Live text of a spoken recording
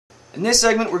In this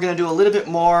segment, we're going to do a little bit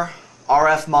more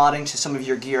RF modding to some of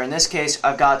your gear. In this case,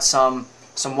 I've got some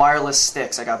wireless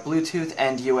sticks. I got Bluetooth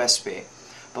and USB.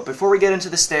 But before we get into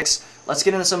the sticks, let's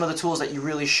get into some of the tools that you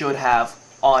really should have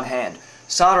on hand.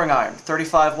 Soldering iron,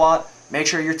 35 watt. Make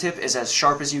sure your tip is as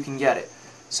sharp as you can get it.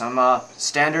 Some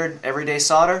standard everyday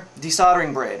solder,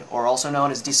 desoldering braid, or also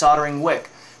known as desoldering wick.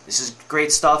 This is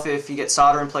great stuff if you get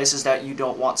solder in places that you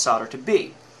don't want solder to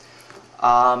be.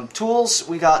 Tools,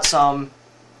 we got some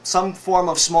form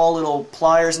of small little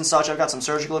pliers and such. I've got some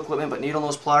surgical equipment, but needle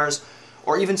nose pliers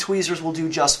or even tweezers will do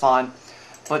just fine.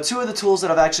 But two of the tools that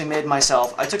I've actually made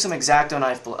myself, I took some X-Acto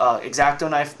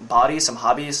knife bodies, some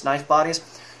hobbyist knife bodies.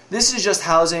 This is just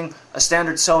housing a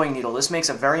standard sewing needle. This makes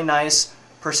a very nice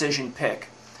precision pick.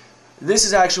 This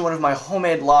is actually one of my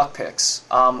homemade lock picks,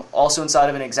 also inside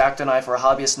of an X-Acto knife or a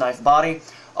hobbyist knife body.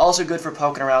 Also good for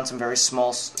poking around some very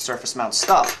small surface mount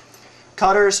stuff.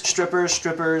 Cutters,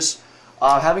 strippers,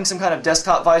 having some kind of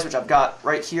desktop vise, which I've got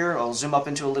right here. I'll zoom up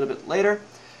into a little bit later.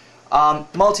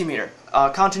 Multimeter,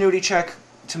 continuity check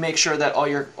to make sure that all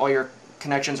your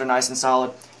connections are nice and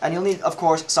solid. And you'll need, of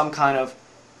course, some kind of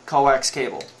coax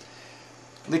cable.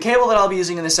 The cable that I'll be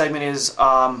using in this segment is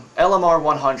LMR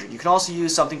 100. You can also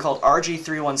use something called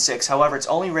RG316. However, it's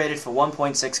only rated for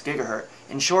 1.6 gigahertz.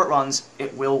 In short runs,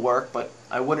 it will work, but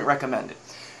I wouldn't recommend it.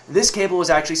 This cable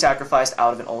was actually sacrificed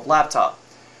out of an old laptop.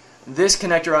 This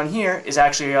connector on here is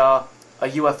actually a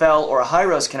UFL or a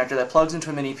HiROS connector that plugs into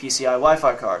a mini PCI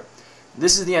Wi-Fi card.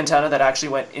 This is the antenna that actually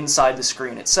went inside the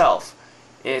screen itself.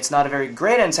 It's not a very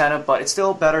great antenna, but it's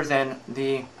still better than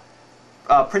the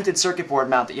printed circuit board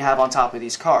mount that you have on top of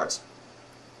these cards.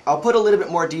 I'll put a little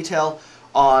bit more detail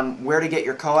on where to get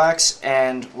your coax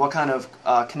and what kind of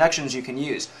connections you can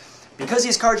use. Because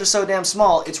these cards are so damn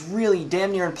small, it's really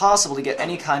damn near impossible to get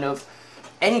any kind of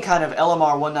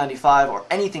LMR 195 or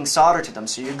anything soldered to them.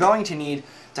 So you're going to need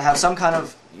to have some kind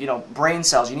of, brain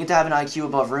cells. You need to have an IQ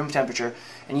above room temperature,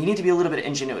 and you need to be a little bit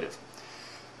ingenuitive.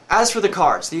 As for the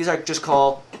cards, these are just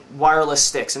called wireless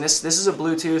sticks, and this is a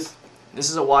Bluetooth. This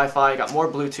is a Wi-Fi. Got more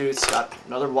Bluetooths. Got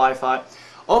another Wi-Fi.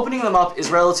 Opening them up is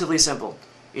relatively simple.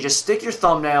 You just stick your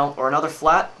thumbnail or another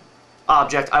flat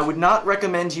object. I would not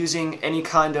recommend using any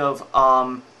kind of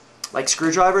like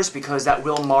screwdrivers because that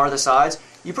will mar the sides.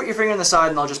 You put your finger on the side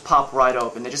and they'll just pop right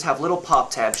open. They just have little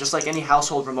pop tabs, just like any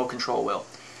household remote control will.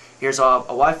 Here's a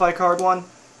Wi-Fi card one.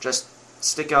 Just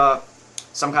stick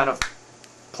some kind of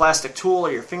plastic tool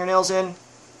or your fingernails in.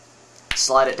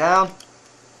 Slide it down.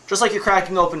 Just like you're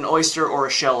cracking open an oyster or a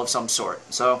shell of some sort.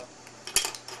 So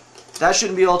that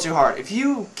shouldn't be all too hard. If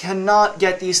you cannot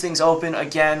get these things open,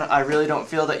 again, I really don't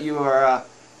feel that you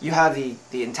have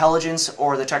the intelligence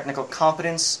or the technical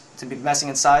competence to be messing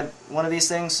inside one of these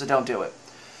things, so don't do it.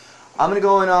 I'm going to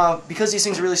go and, because these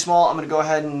things are really small, I'm going to go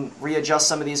ahead and readjust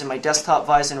some of these in my desktop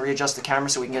vise and readjust the camera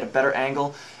so we can get a better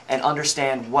angle and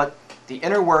understand what the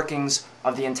inner workings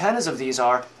of the antennas of these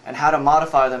are and how to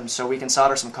modify them so we can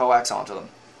solder some coax onto them.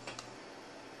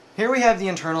 Here we have the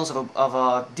internals of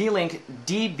a D-Link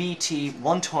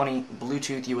DBT120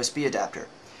 Bluetooth USB adapter.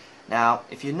 Now,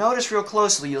 if you notice real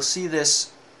closely, you'll see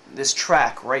this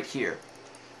track right here.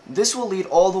 This will lead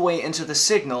all the way into the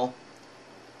signal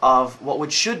of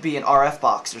what should be an RF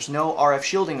box. There's no RF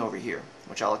shielding over here,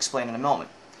 which I'll explain in a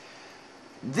moment.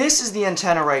 This is the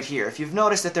antenna right here. If you've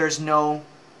noticed that there's no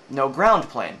ground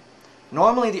plane.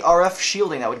 Normally the RF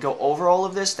shielding that would go over all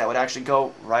of this, that would actually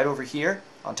go right over here,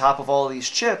 on top of all of these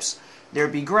chips,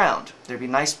 there'd be ground. There'd be a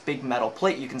nice big metal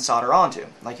plate you can solder onto.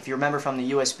 Like if you remember from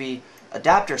the USB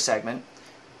adapter segment,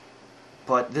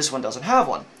 but this one doesn't have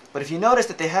one. But if you notice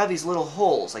that they have these little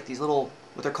holes, like these little,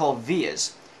 what they're called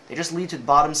vias, they just lead to the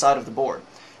bottom side of the board.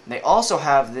 And they also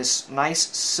have this nice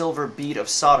silver bead of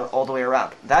solder all the way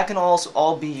around. That can also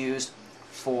all be used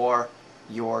for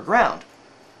your ground.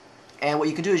 And what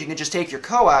you can do is you can just take your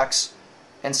coax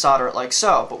and solder it like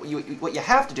so. But what you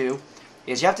have to do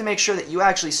is you have to make sure that you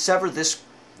actually sever this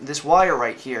wire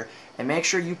right here and make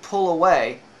sure you pull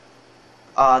away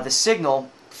the signal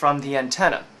from the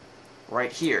antenna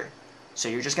right here. So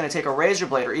you're just going to take a razor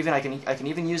blade, or even I can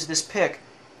even use this pick,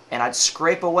 and I'd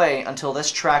scrape away until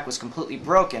this track was completely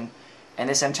broken and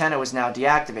this antenna was now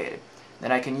deactivated.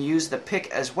 Then I can use the pick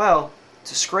as well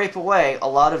to scrape away a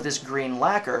lot of this green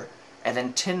lacquer and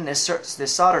then tin this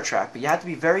solder track. But you have to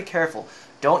be very careful.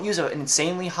 Don't use an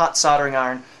insanely hot soldering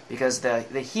iron because the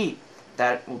heat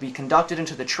that will be conducted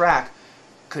into the track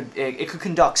could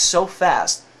conduct so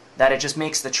fast that it just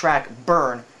makes the track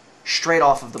burn straight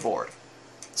off of the board.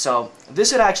 So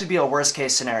this would actually be a worst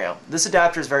case scenario. This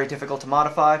adapter is very difficult to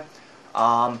modify.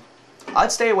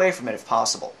 I'd stay away from it if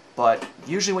possible, but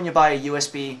usually when you buy a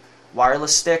USB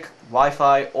wireless stick,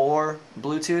 Wi-Fi, or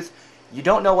Bluetooth, you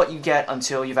don't know what you get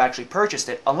until you've actually purchased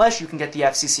it, unless you can get the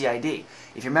FCC ID.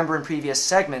 If you remember in previous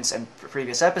segments and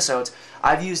previous episodes,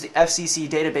 I've used the FCC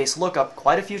database lookup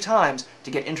quite a few times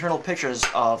to get internal pictures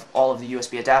of all of the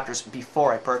USB adapters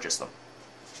before I purchased them.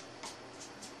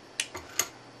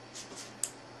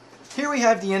 Here we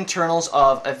have the internals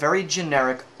of a very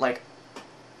generic, like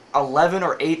 $11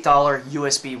 or $8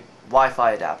 USB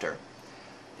Wi-Fi adapter.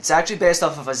 It's actually based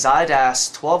off of a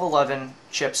Xidas 1211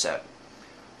 chipset.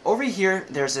 Over here,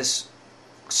 there's this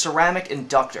ceramic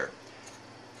inductor.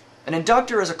 An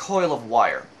inductor is a coil of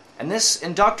wire, and this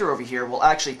inductor over here will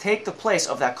actually take the place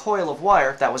of that coil of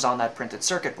wire that was on that printed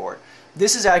circuit board.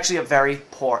 This is actually a very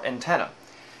poor antenna.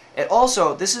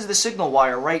 This is the signal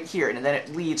wire right here, and then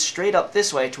it leads straight up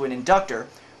this way to an inductor,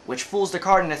 which fools the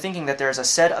card into thinking that there's a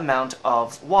set amount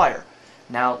of wire.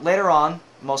 Now, later on,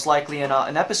 most likely in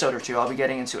an episode or two, I'll be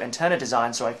getting into antenna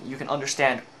design so you can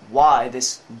understand why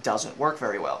this doesn't work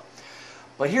very well.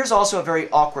 But here's also a very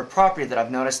awkward property that I've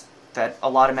noticed that a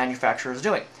lot of manufacturers are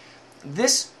doing.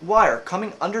 This wire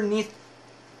coming underneath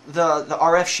the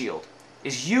RF shield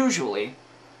is usually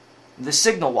the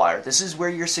signal wire. This is where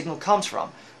your signal comes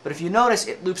from. But if you notice,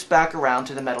 it loops back around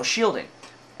to the metal shielding.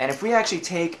 And if we actually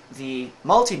take the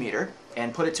multimeter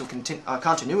and put it to a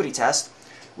continuity test,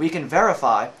 we can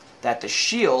verify that the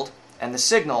shield and the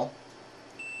signal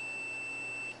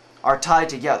are tied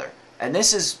together. And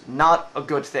this is not a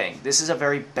good thing. This is a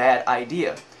very bad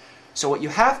idea. So what you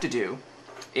have to do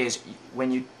is,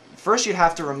 first you'd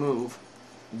have to remove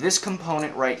this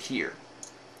component right here.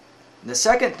 The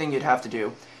second thing you'd have to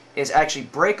do is actually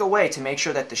break away to make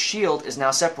sure that the shield is now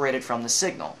separated from the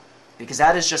signal, because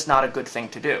that is just not a good thing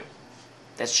to do.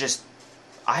 That's just,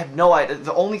 I have no idea.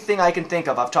 The only thing I can think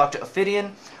of, I've talked to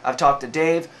Ophidian, I've talked to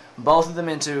Dave, both of them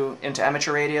into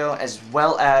amateur radio, as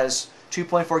well as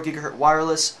 2.4 gigahertz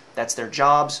wireless. That's their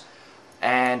jobs.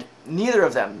 And neither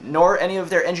of them, nor any of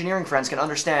their engineering friends, can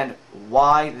understand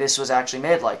why this was actually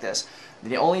made like this.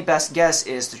 The only best guess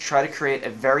is to try to create a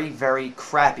very, very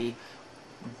crappy,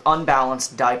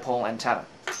 unbalanced dipole antenna.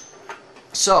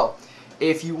 So,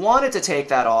 if you wanted to take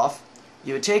that off,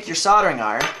 you would take your soldering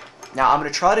iron. Now, I'm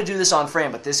going to try to do this on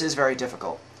frame, but this is very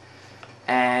difficult.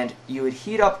 And you would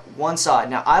heat up one side.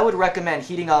 Now, I would recommend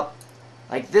heating up,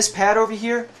 like this pad over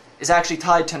here is actually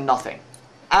tied to nothing.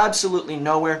 Absolutely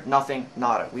nowhere, nothing,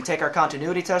 nada. We take our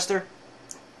continuity tester,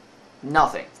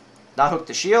 nothing. Not hooked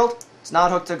to shield, it's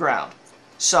not hooked to ground.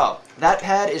 So, that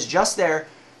pad is just there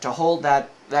to hold that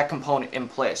component in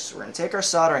place. So we're going to take our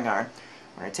soldering iron,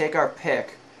 we're going to take our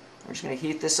pick, we're just going to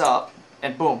heat this up,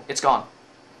 and boom, it's gone.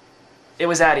 It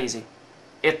was that easy.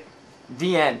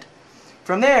 The end.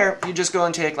 From there, you just go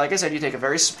and take, like I said, you take a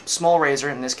very small razor.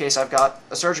 In this case, I've got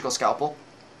a surgical scalpel,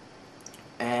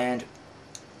 and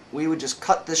we would just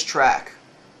cut this track,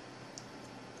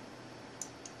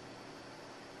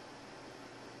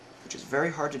 which is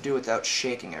very hard to do without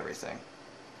shaking everything.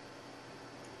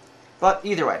 But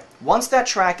either way, once that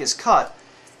track is cut,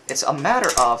 it's a matter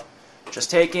of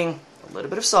just taking a little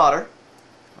bit of solder.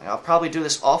 I'll probably do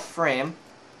this off frame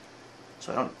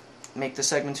so I don't make the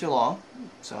segment too long.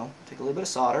 So take a little bit of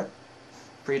solder,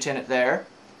 pre-tin it there.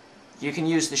 You can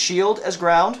use the shield as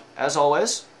ground, as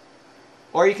always,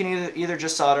 or you can either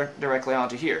just solder directly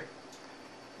onto here.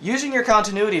 Using your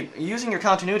continuity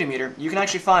meter, you can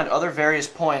actually find other various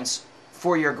points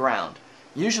for your ground.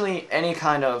 Usually any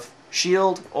kind of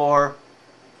shield or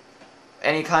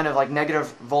any kind of like negative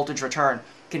voltage return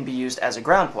can be used as a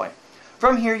ground point.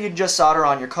 From here, you just solder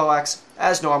on your coax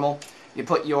as normal. You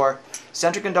put your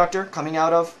center conductor coming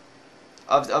out of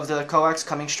the coax,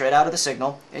 coming straight out of the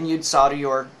signal, and you'd solder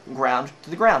your ground to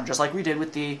the ground, just like we did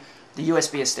with the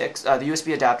USB sticks, the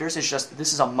USB adapters. It's just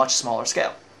this is a much smaller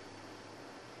scale.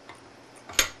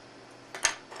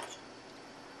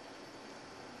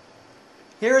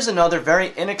 Here is another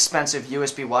very inexpensive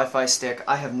USB Wi-Fi stick.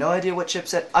 I have no idea what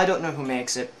chipset, I don't know who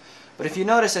makes it, but if you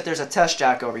notice that there's a test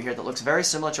jack over here that looks very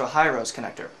similar to a HiROS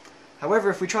connector.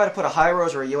 However, if we try to put a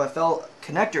HiROS or a UFL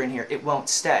connector in here, it won't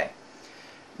stay.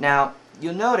 Now,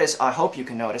 you'll notice, I hope you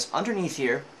can notice, underneath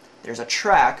here, there's a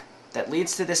track that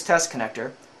leads to this test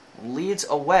connector, leads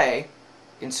away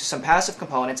into some passive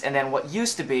components, and then what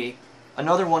used to be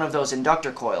another one of those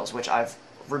inductor coils, which I've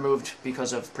removed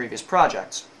because of previous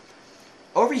projects.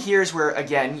 Over here is where,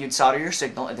 again, you'd solder your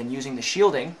signal, and then using the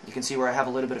shielding, you can see where I have a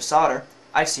little bit of solder,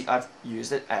 I've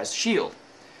used it as shield.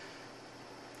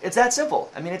 It's that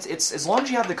simple. I mean, it's as long as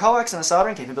you have the coax and the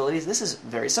soldering capabilities, this is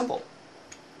very simple.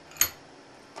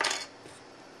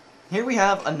 Here we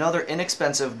have another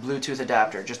inexpensive Bluetooth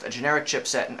adapter, just a generic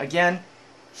chipset, and again,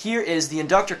 here is the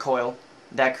inductor coil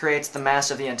that creates the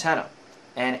mass of the antenna.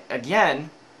 And again,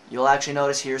 you'll actually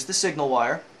notice here's the signal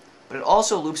wire, but it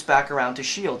also loops back around to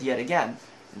shield yet again.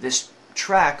 This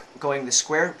track going, the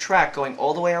square track going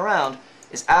all the way around,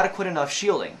 is adequate enough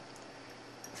shielding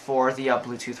for the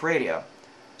Bluetooth radio.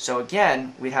 So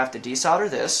again, we'd have to desolder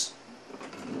this,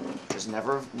 which is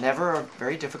never a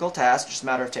very difficult task, just a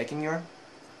matter of taking your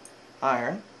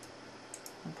iron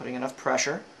and putting enough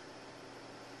pressure.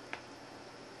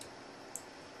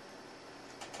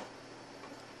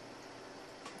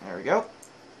 There we go.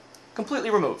 Completely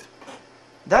removed.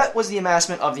 That was the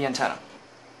amassment of the antenna.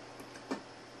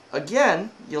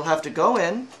 Again, you'll have to go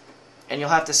in and you'll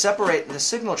have to separate the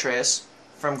signal trace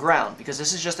from ground, because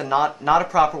this is just not a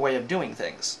proper way of doing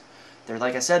things.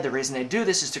 Like I said, the reason they do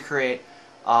this is to create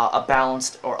a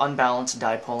balanced or unbalanced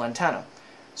dipole antenna.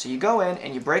 So you go in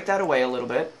and you break that away a little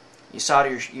bit. You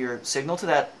solder your signal to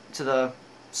the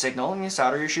signal, and you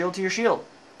solder your shield to your shield.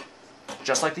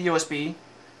 Just like the USB,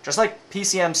 just like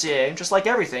PCMCIA, just like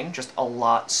everything, just a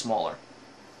lot smaller.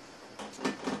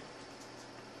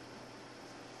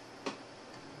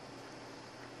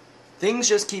 Things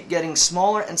just keep getting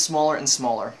smaller and smaller and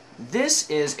smaller. This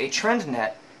is a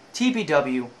TrendNet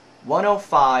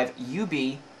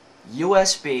TBW105UB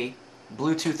USB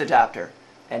Bluetooth adapter.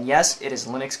 And yes, it is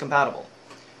Linux compatible.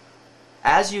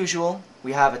 As usual,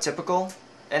 we have a typical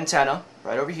antenna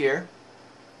right over here,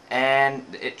 and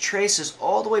it traces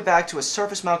all the way back to a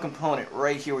surface mount component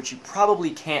right here, which you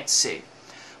probably can't see.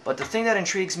 But the thing that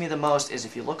intrigues me the most is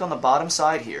if you look on the bottom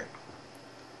side here,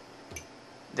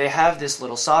 they have this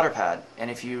little solder pad, and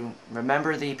if you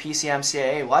remember the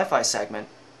PCMCIA Wi-Fi segment,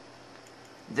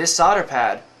 this solder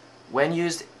pad, when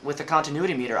used with the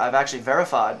continuity meter, I've actually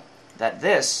verified that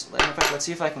this, let's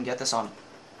see if I can get this on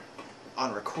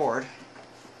record.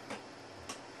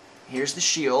 Here's the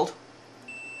shield,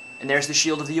 and there's the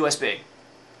shield of the USB.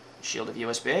 Shield of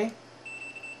USB.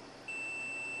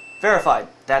 Verified,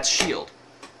 that's shield.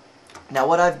 Now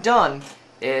what I've done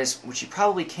is, which you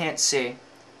probably can't see,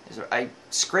 is I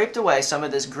scraped away some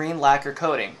of this green lacquer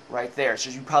coating right there. So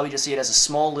you probably just see it as a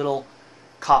small little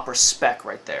copper speck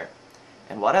right there.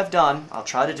 And what I've done, I'll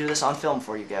try to do this on film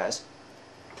for you guys,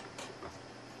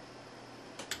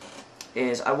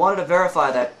 is I wanted to verify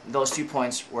that those 2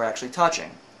 points were actually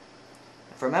touching.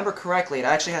 If I remember correctly, it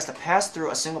actually has to pass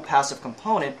through a single passive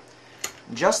component,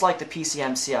 just like the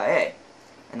PCMCIA.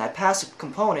 And that passive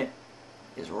component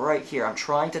is right here. I'm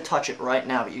trying to touch it right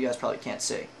now, but you guys probably can't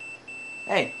see.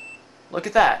 Hey, look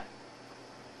at that.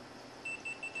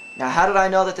 Now, how did I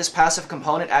know that this passive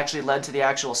component actually led to the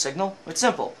actual signal? It's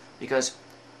simple, because,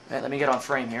 let me get on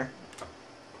frame here.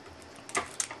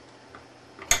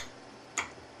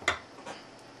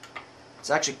 It's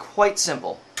actually quite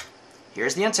simple.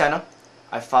 Here's the antenna.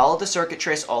 I followed the circuit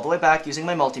trace all the way back using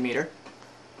my multimeter.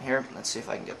 Here, let's see if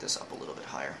I can get this up a little bit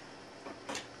higher.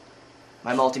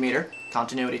 My multimeter,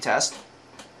 continuity test.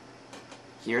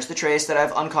 Here's the trace that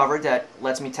I've uncovered that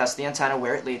lets me test the antenna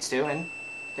where it leads to, and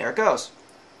there it goes.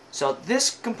 So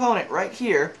this component right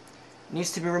here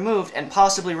needs to be removed and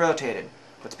possibly rotated.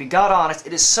 But to be God honest,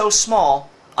 it is so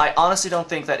small, I honestly don't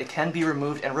think that it can be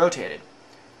removed and rotated.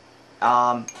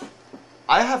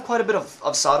 I have quite a bit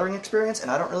of soldering experience, and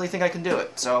I don't really think I can do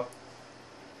it. So,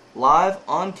 live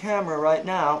on camera right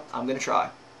now, I'm going to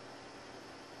try.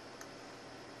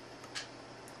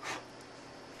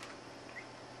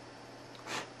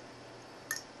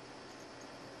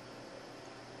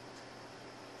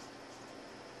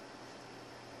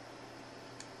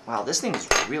 Wow, this thing is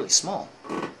really small.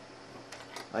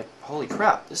 Like, holy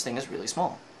crap, this thing is really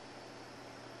small.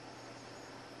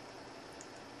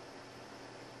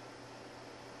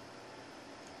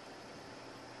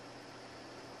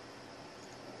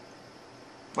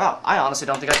 Wow, I honestly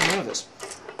don't think I can move this.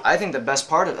 I think the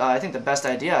best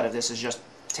idea out of this is just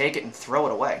take it and throw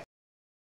it away.